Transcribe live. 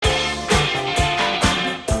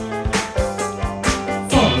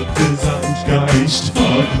Zeitgeist,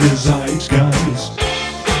 fuck the Zeitgeist.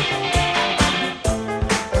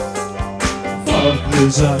 Fuck the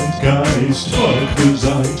Zeitgeist, fuck the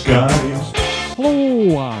Zeitgeist.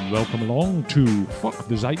 Hello and welcome along to Fuck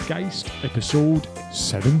the Zeitgeist, episode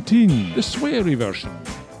 17, the sweary version.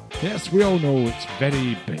 Yes, we all know it's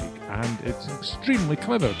very big and it's extremely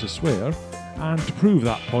clever to swear, and to prove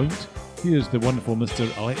that point, here's the wonderful Mr.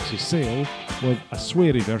 Alexei Sayle with a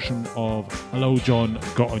sweary version of Hello John,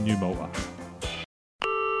 Got a New Motor.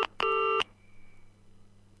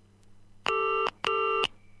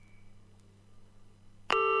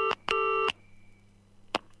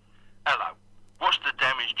 Hello. What's the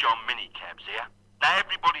damage, John Minicabs here? Now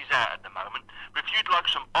everybody's out at the moment, but if you'd like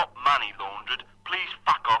some hot money laundered, please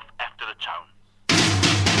fuck off after the tone.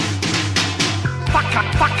 Fuck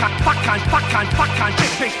on,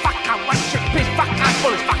 chip piss, fuck on, one chip piss, fuck on,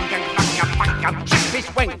 bullets, fuck on, chip piss,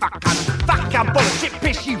 wing, fuck on, bullets, chip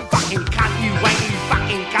piss, you fucking cunt, you wank, you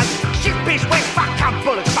fucking cunt, chip piss, wing, fuck on,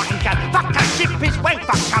 bullets, fucking cunt, fuck on, chip piss, wing,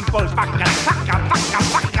 fuck on, bullets, fuck on,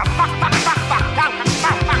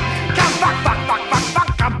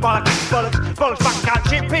 bullets, fuck on,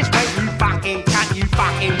 chip piss, wing, you fucking cunt, you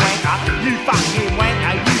fucking wanker, you fucking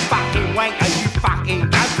wanker, you fucking wanker, you fucking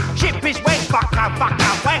cunt, chip piss, wing, fuck on, wank,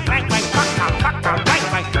 fucking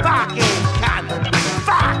cunt,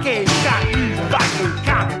 fucking cunt, you fucking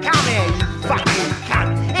cunt, come here, you fucking cunt,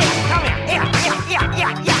 here, come here, yeah, no, come here,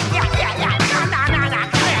 yeah, come here, fucking cunt, come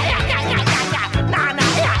here,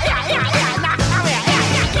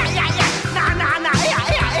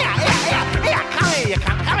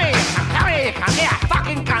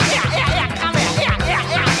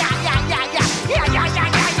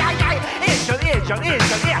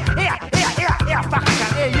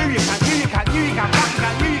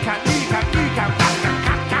 John, fucking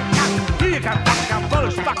cunt, you can, fucking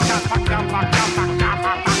bullets, fucking,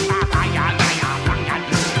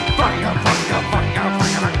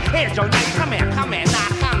 here, John, come here,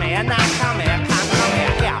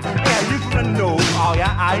 yeah, you from the north, are ya,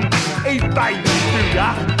 Eat babies, do ya?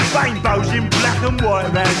 Rainbows in black and white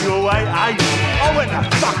round your way, I went to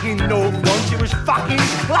fucking north once, it was fucking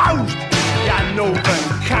closed. Ya northern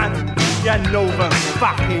cunt, ya northern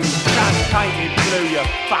fucking cunt, painted blue, you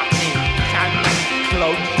fucking cunt,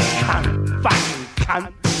 cloaked cunt, fucking cunt,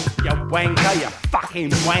 you wanker, you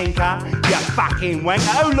fucking wanker, you fucking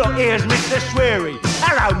wanker. Oh look, here's Mr. Sweary.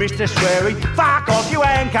 Hello, Mr. Sweary. Fuck off, you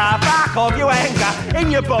anchor, in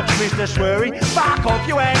your box, Mr. Sweary. Fuck off,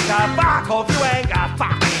 you anchor,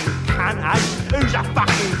 fucking cunt, eh? Who's a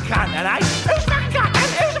fucking cunt, eh? Who's a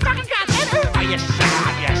fucking cunt, Are you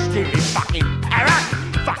sad, you stupid fucking parrot?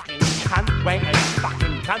 Fucking cunt, wanker, you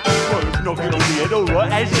fucking cunt. Well, it's not good on the head,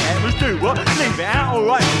 alright, as it happens, do what? Leave it out,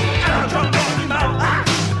 alright. Hello, John, got your mouth,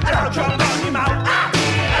 Hello, John, got your mouth,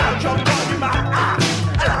 Hello, John, got your mouth,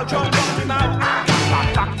 Hello, John, got your mouth,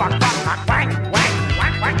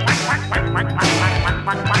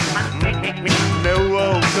 No,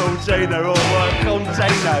 container, alright,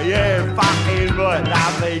 container, yeah, fucking right,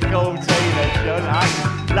 lovely container, John,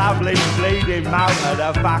 lovely bleeding motor,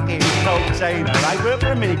 the fucking container, right? Work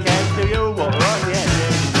for a minicab, do you or what, right? Yeah.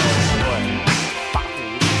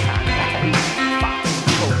 Fucking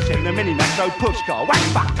container, mini metro, push car, whack,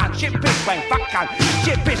 fucking, shit piss, wang, fucking,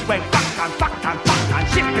 shit piss, wang, fucking,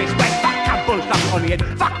 shit piss, wang, fucking, bullets up on the head,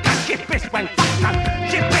 fucking, shit piss, wang, fucking,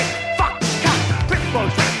 shit piss, fucking, brick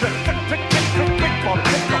balls, brick balls,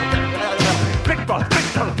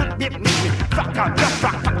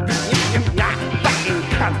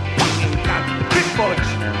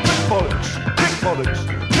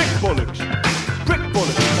 brick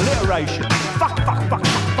bullets, alliteration, fuck,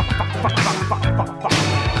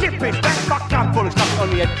 shit piss, wang, fucking, bullets up on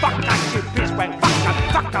the head, fucking, shit piss, wang, fucking,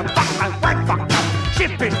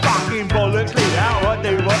 shit piss, fucking bollocks, leave it out, alright, do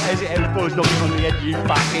what, as it is, boys, knock it on the head, you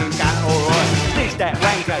fucking cunt, alright, this that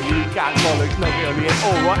wanker, you cunt, bollocks, knock it on the head,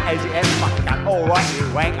 alright, as it is, fucking, alright, you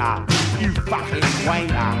wanker, you fucking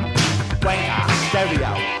wanker,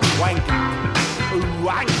 stereo, wanker,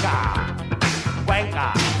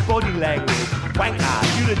 body language, wanker,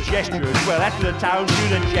 do the gesture as well, that's the tone, do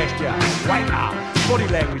the gesture, wanker, body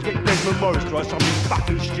language, get Desmond Morris to write something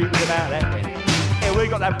fucking stupid about that then. Yeah, we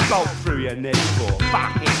got that bolt through your neck for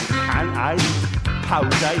fucking cunt, eh?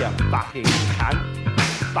 Poser, you fucking cunt.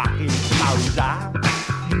 Fucking poser.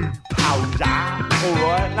 You poser.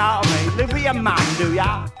 Alright, know what I mean? Live with your mum, do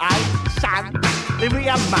ya? Eh, son? Live with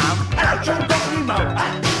your mum. Hello, John, got you mo.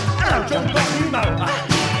 Hello, John, got you mo.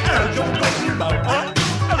 Hello, John, got you mo.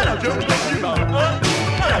 Hello, John, got you mo.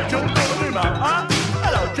 Hello, John, got you mo.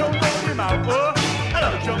 Hello, John, got you mo.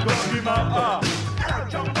 Hello, John, got you mo. Hello,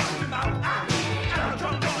 John, got you mo.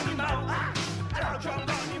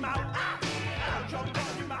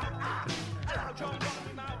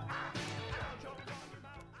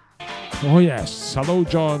 Oh yes, Hello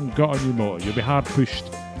John, got a new motto. You'll be hard pushed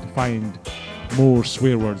to find more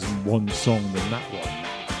swear words in one song than that one.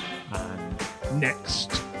 And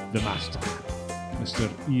next, the master, Mr.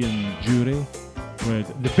 Ian Dury, with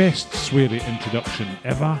the best sweary introduction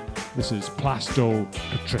ever. This is Plasto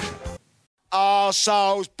Patricia.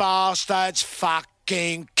 Arseholes, bastards,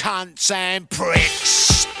 fucking cunts and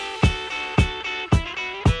pricks.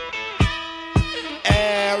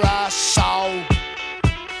 Aerosol,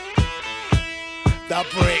 the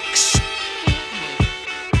bricks.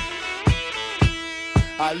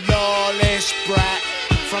 A lawless brat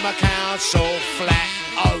from a council flat.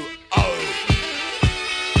 Oh, oh.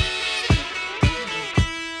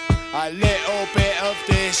 A little bit of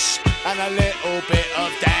this and a little bit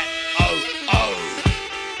of that. Oh, oh.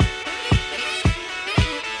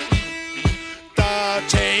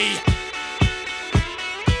 Dirty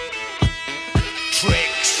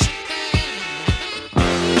tricks.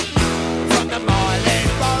 From the Milan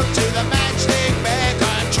Road to the Matchstick Bear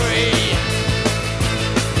Country.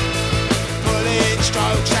 Pulling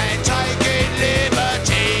strokes and taking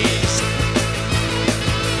liberties.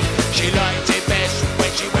 She liked it best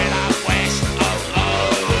when she went up west. Oh,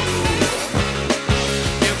 oh.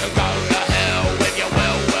 You can go to hell with your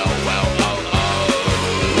well, oh, oh.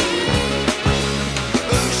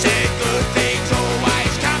 Who said good things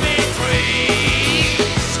always come in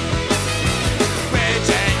threes? Reds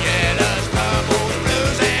and yellows, purples,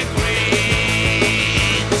 blues and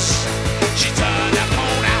greens. She turned a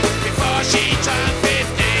corner before she turned 15.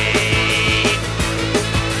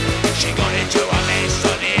 She got into a mess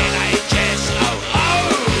on the NHS. Oh, oh.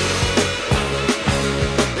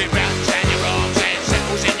 It rounds down your arms and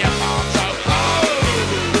settles in your palms. Oh, oh.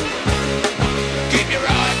 Keep your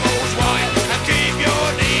eyeballs white and keep your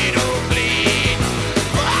needle clean.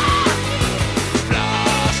 Ah!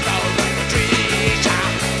 Blasto, Patricia.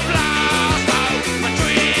 Blasto,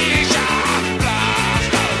 Patricia.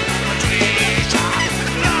 Blasto, Patricia.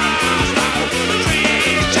 Blasto,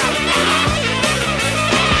 Patricia.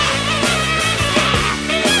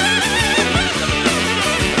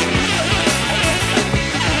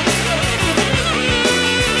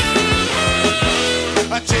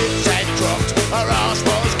 Her tits had dropped, her arse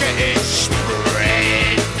was getting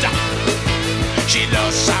spread. She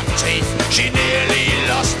lost some teeth, she nearly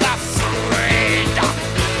lost the thread.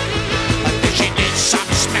 And then she did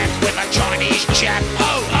some smack with a Chinese chap.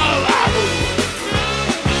 Oh, oh, oh.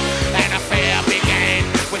 An affair began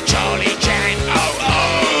with Charlie Chan. Oh,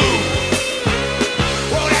 oh.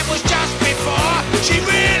 Well, that was just before she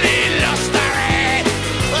really lost her head.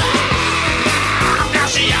 Ah! Now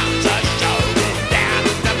she owns a showroom down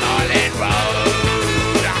the Milan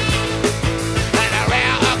Road. And her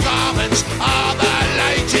outer garments are the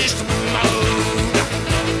latest mode.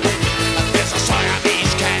 And there's a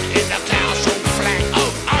Siamese cat in the council flat.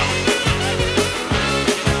 Oh, oh.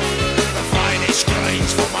 The finest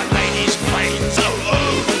screens for my lady's friends. Oh,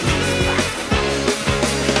 oh.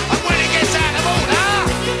 And when it gets out of order,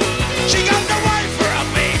 she goes away for a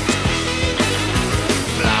bit.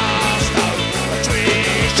 Blasto,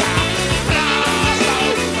 Patricia. Blasto,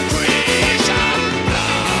 Patricia.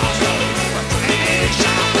 Blasto,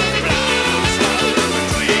 Patricia. Blasto,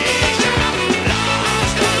 Patricia.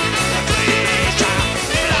 Blasto, Patricia.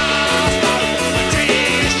 Blasto,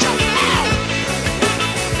 Patricia. Ow!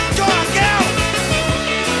 Go on, girl!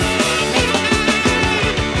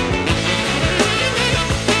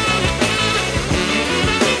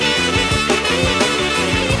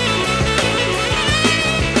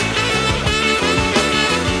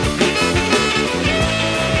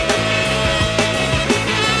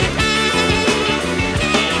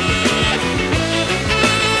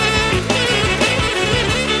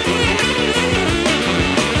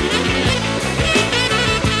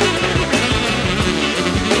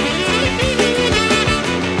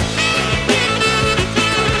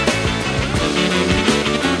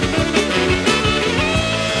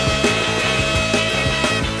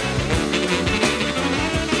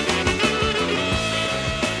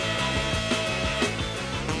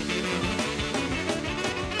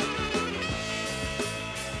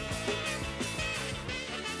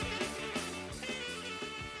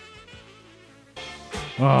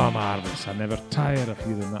 Oh, marvellous. I never tire of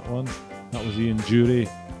hearing that one. That was Ian Dury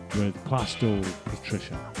with Plasto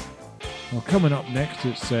Patricia. Well, coming up next,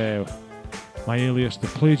 it's my alias, The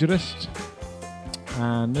Plagiarist.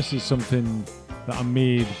 And this is something that I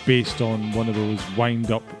made based on one of those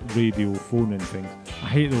wind-up radio phone-in things. I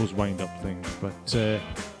hate those wind-up things, but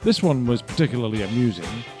this one was particularly amusing.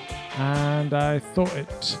 And I thought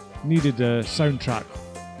it needed a soundtrack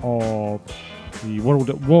of the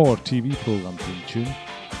World at War TV programme theme tune.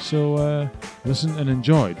 So listen and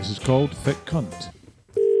enjoy. This is called Thick Cunt.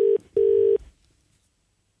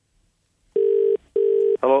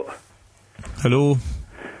 Hello. Hello,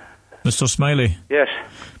 Mr. Smiley. Yes.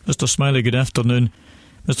 Mr. Smiley, good afternoon.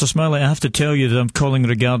 Mr. Smiley, I have to tell you that I'm calling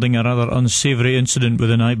regarding a rather unsavoury incident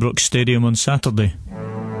within Ibrox Stadium on Saturday.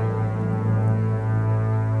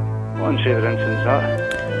 What unsavoury incident is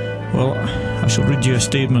that? Well, I shall read you a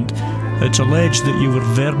statement. It's alleged that you were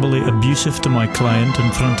verbally abusive to my client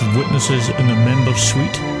in front of witnesses in the members'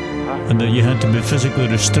 suite, and that you had to be physically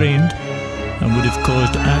restrained and would have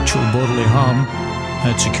caused actual bodily harm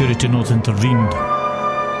had security not intervened.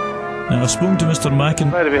 Now, I've spoken to Mr. Mackay.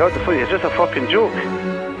 By the way, what the fuck? Is this a fucking joke?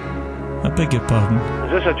 I beg your pardon.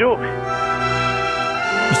 Is this a joke?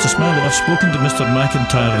 Mr. Smiley, I've spoken to Mr.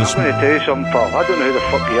 McIntyre this I'm going to tell you something, pal. I don't know who the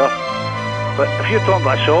fuck you are. But if you're talking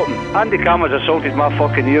about assaulting, Andy Cameron's assaulted my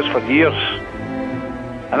fucking ears for years.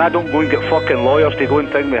 And I don't go and get fucking lawyers to go and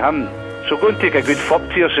thing with him. So go and take a good fuck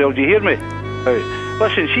to yourself, do you hear me?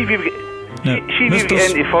 Listen, see if you get... Now, see if you get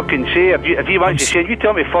into fucking say, if you want to say, you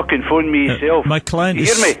tell me fucking phone me yourself. My client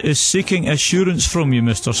is seeking assurance from you,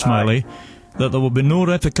 Mr. Smiley, that there will be no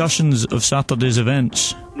repercussions of Saturday's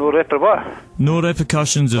events. No what? No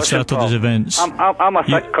repercussions of Saturday's events. I'm a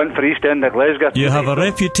thick cunt for East End of Glasgow. You have a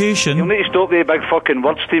reputation... You'll need to stop the big fucking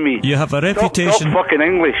words to me. You have a reputation... Stop fucking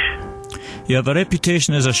English. You have a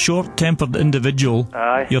reputation as a short-tempered individual.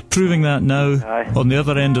 Aye. You're proving that now on the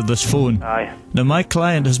other end of this phone. Aye. Now, my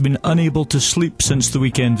client has been unable to sleep since the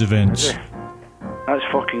weekend's events. That's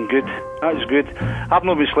fucking good. That's good. I've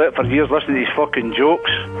not been slept for years listening to these fucking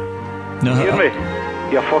jokes. Now, hear me?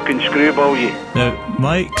 You fucking screwball, you. Now,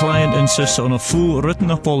 my client insists on a full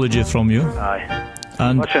written apology from you. Aye.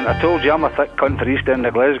 And listen, I told you I'm a thick cunt for East End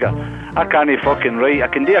of Glasgow. I can't fucking write. I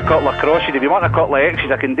can do a couple of crosses. If you want a couple of X's,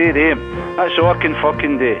 I can do them. That's all I can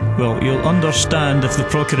fucking do. Well, you'll understand if the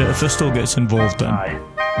Procurator Fiscal gets involved then. Aye.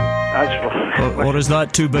 That's... Or is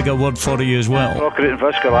that too big a word for you as well? Procurator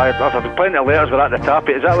Fiscal, aye. I've had plenty of letters with that at the top.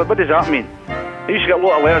 Is that, what does that mean? I used to get a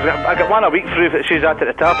lot of letters. I get one a week through if it says that at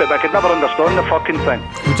the top, but I could never understand the fucking thing.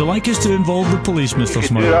 Would you like us to involve the police, Mr.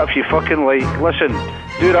 Smiley? Do that if you fucking like. Listen,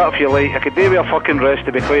 do that if you like. I could do with a fucking rest,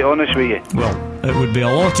 to be quite honest with you. Well, it would be a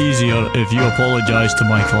lot easier if you apologised to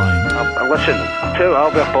my client. Listen, I'll tell you what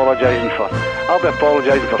I'll be apologising for. I'll be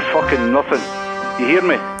apologising for fucking nothing. You hear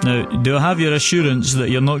me? Now, do I have your assurance that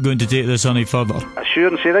you're not going to take this any further?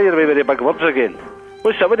 Assurance? Say that you're away with the big words again.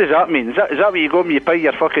 What does that mean? Is that what you go when you pay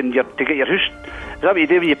your fucking... to get your house? Is that what you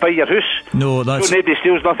do when you pay your house? No, that's... So nobody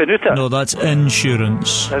steals nothing out of it? No, that's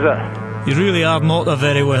insurance. Is it? You really are not a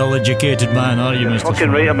very well-educated man, are you, Mr. Fucking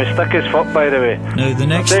right, I'm as thick as fuck, by the way. Now, the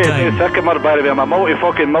next time... time... I'm thick by the way, I'm a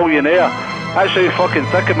multi-fucking millionaire. That's how fucking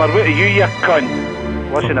thick am I. What are you cunt?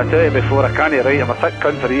 Listen, I tell you before, I can't write, I'm a thick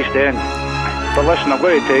cunt for the East End. But listen, I'm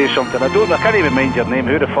going to tell you something. I can't even mind your name,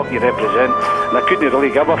 who the fuck you represent. And I couldn't really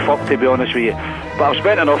give a fuck, to be honest with you. But I've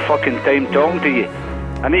spent enough fucking time talking to you.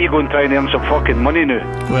 I need to go and try and earn some fucking money now.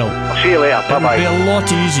 Well, I'll see you later, bye-bye. It would be a lot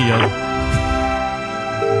easier.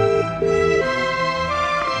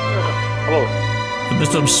 Hello?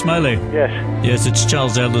 Mr. Smiley? Yes? Yes, it's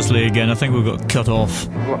Charles Eldersley again. I think we got cut off.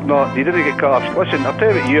 No, you didn't get cut off. Listen, I'll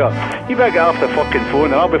tell you what you are. You better get off the fucking phone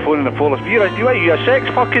and I'll be phoning the police. You a sex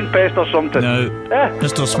fucking pest or something? No,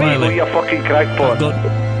 Mr. Smiley. You fucking crackpot.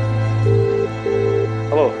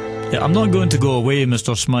 Hello? Yeah, I'm not going to go away,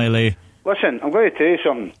 Mr. Smiley. Listen, I'm going to tell you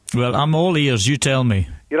something. Well, I'm all ears, you tell me.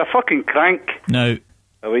 You're a fucking crank. Now.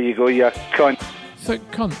 Away you go, you cunt. Thick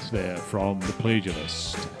cunt there from the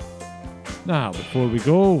plagiarist. Now, before we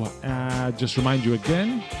go, just remind you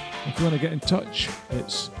again, if you want to get in touch,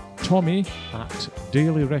 it's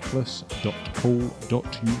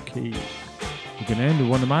tommy@dailyreckless.co.uk. You can end with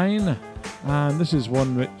one of mine, and this is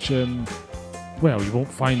one which, well, you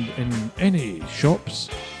won't find in any shops,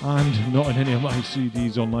 and not in any of my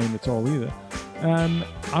CDs online at all either. I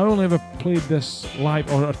only ever played this live,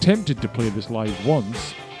 or attempted to play this live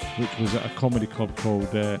once, which was at a comedy club called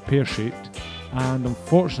Pear Shaped. And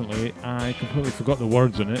unfortunately, I completely forgot the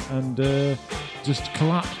words on it and just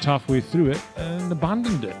collapsed halfway through it and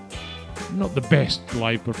abandoned it. Not the best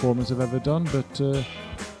live performance I've ever done, but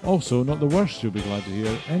also not the worst, you'll be glad to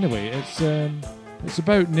hear. Anyway, it's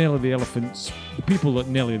about Nelly the Elephant's, the people that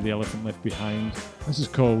Nelly the Elephant left behind. This is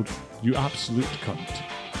called You Absolute Cunt.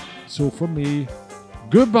 So for me,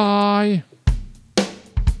 goodbye!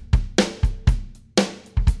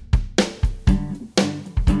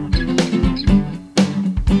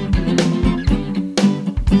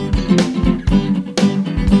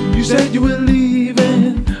 You said you were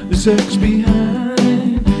leaving the sex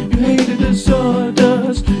behind. You hated the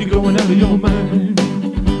sawdust, you're going out of your mind.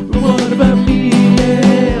 But what about me?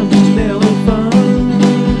 Yeah,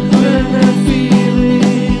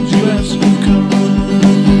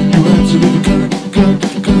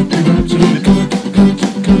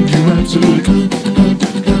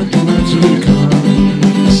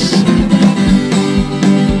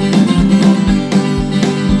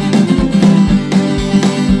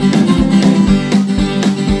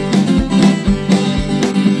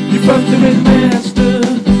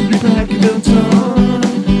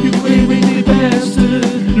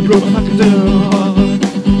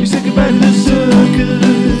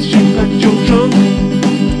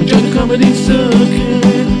 comedy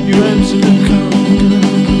circuit. You absolute cunt.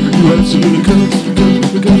 You absolute cunt.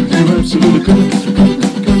 You absolute cunt.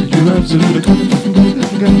 You absolute cunt.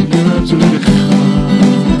 You absolute cunt.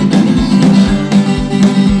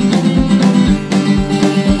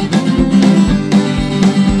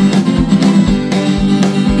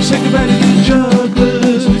 You say goodbye to the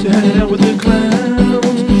jugglers. You hang out with the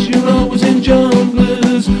clowns. You're always in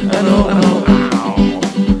junglers. I know.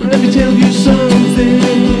 Let me tell you something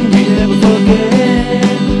we never forget.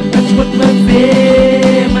 That's what my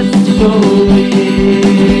famous for.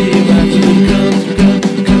 You absolute cunt.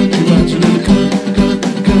 You absolute cunt.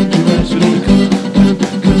 You absolute cunt.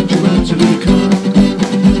 You absolute cunt.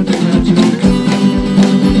 You absolute cunt.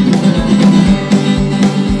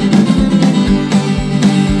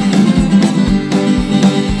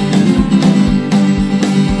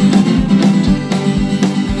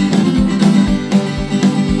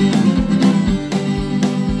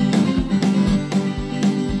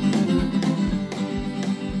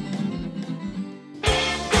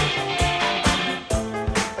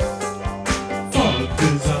 Fuck the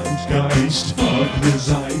Zeitgeist, fuck the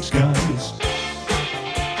Zeitgeist.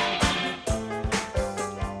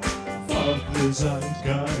 Fuck the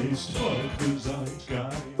Zeitgeist, fuck the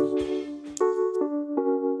Zeitgeist.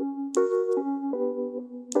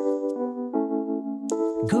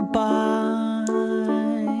 Goodbye.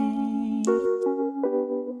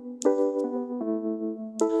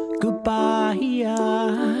 Goodbye.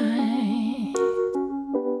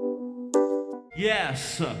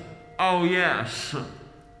 Yes. Oh, yes.